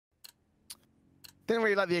Didn't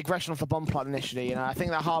really like the aggression off the bomb plot initially. You know, I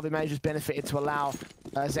think that HAVU may have just benefited to allow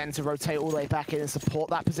Zen to rotate all the way back in and support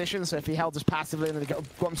that position. So if he held us passively and then got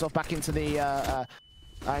himself back into the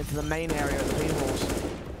main area of the B-walls,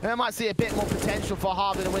 and I might see a bit more potential for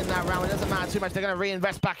HAVU to win that round. It doesn't matter too much. They're going to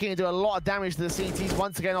reinvest back in and do a lot of damage to the CTs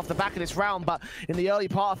once again off the back of this round. But in the early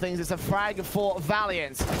part of things, it's a frag for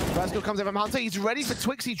Valiance. First kill comes in from Hunter. He's ready for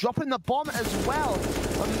Twixie, dropping the bomb as well.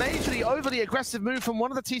 A majorly overly aggressive move from one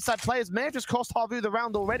of the T-side players may have just cost HAVU the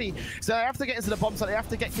round already. So they have to get into the bomb site. They have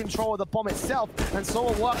to get control of the bomb itself. And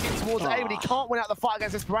Soul working towards A, but he can't win out the fight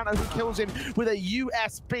against Esperanto, who kills him with a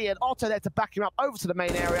USB. And Otto there to back him up over to the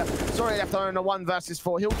main area. Sorry, left on a 1 versus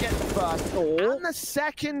 4. He'll get the first. And the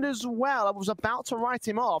second as well. I was about to write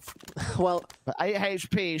him off. Well, but 8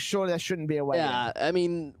 HP, surely there shouldn't be a way. Yeah, I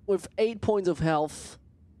mean, with 8 points of health,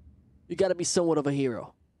 you gotta be somewhat of a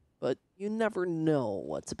hero. But you never know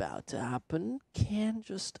what's about to happen. Can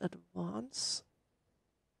just advance.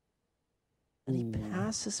 And he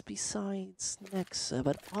passes besides Nexa.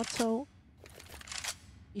 But Otto,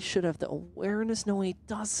 he should have the awareness. No, he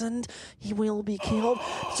doesn't. He will be killed.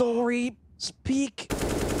 ZOREE, speak.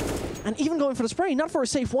 And even going for the spray, not for a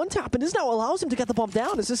safe one tap, and this now allows him to get the bomb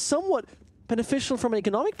down. This is somewhat beneficial from an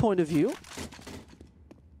economic point of view.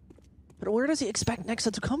 But where does he expect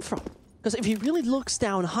Nexa to come from? Because if he really looks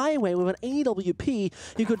down highway with an AWP,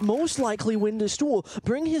 he could most likely win this duel,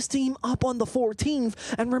 bring his team up on the 14th,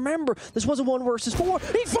 and remember, this was a 1 versus 4.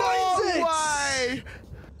 He finds it! Way!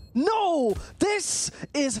 No! This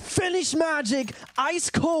is Finnish magic,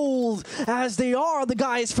 ice cold, as they are the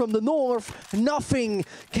guys from the north. Nothing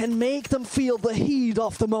can make them feel the heat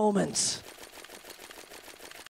of the moment.